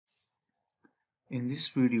In this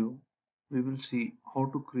video, we will see how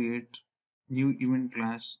to create new event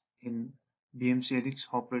class in BMC Helix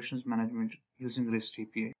Operations Management using REST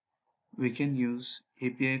API. We can use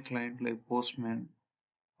API client like Postman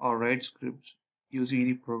or write scripts using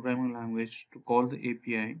any programming language to call the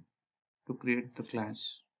API to create the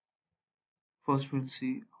class. First, we'll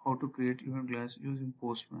see how to create event class using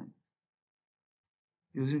Postman.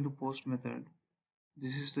 Using the post method,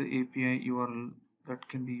 this is the API URL that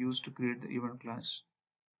can be used to create the event class.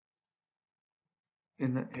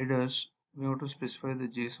 In the headers, we have to specify the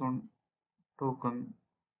JSON token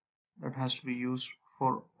that has to be used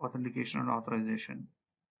for authentication and authorization.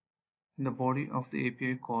 In the body of the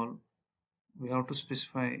API call, we have to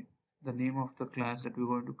specify the name of the class that we're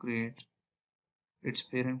going to create, its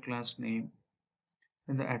parent class name.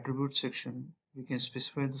 In the attribute section, we can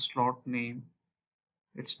specify the slot name,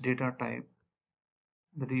 its data type,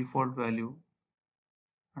 the default value,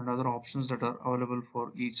 and other options that are available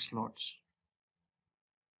for each slots.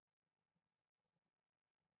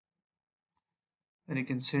 Then you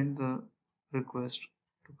can send the request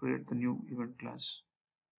to create the new event class.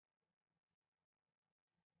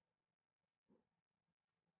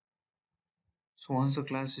 So once the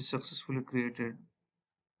class is successfully created,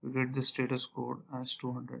 we get the status code as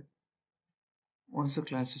 200. Once the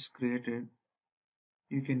class is created,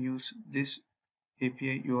 you can use this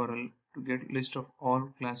API URL to get a list of all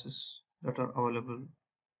classes that are available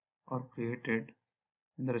or created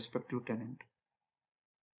in the respective tenant.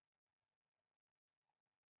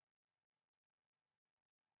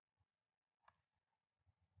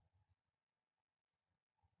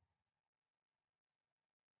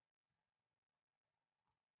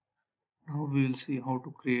 Now we will see how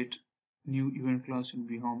to create new event class in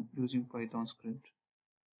BHOM using Python script.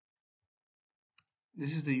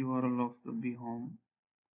 This is the URL of the BHOM,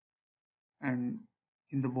 and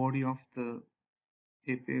in the body of the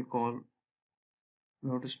API call, we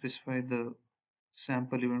have to specify the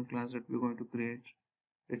sample event class that we're going to create,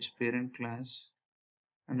 its parent class,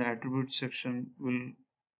 and the attribute section will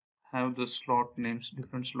have the slot names,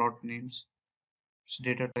 different slot names, its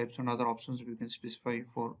data types, and other options we can specify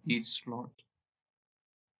for each slot.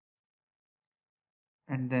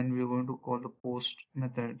 And then we're going to call the post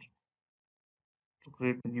method to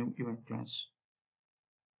create the new event class.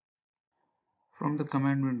 From the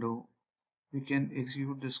command window, we can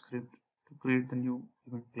execute the script to create the new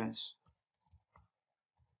event class.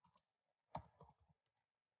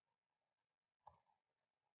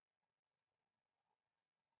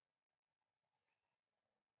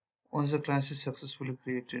 Once the class is successfully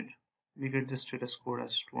created, we get the status code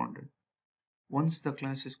as 200. Once the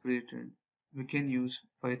class is created, we can use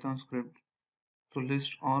Python script to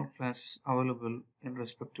list all classes available in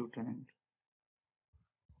respective tenant.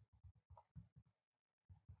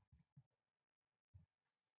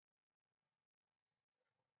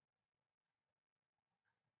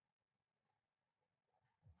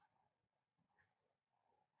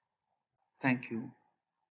 Thank you.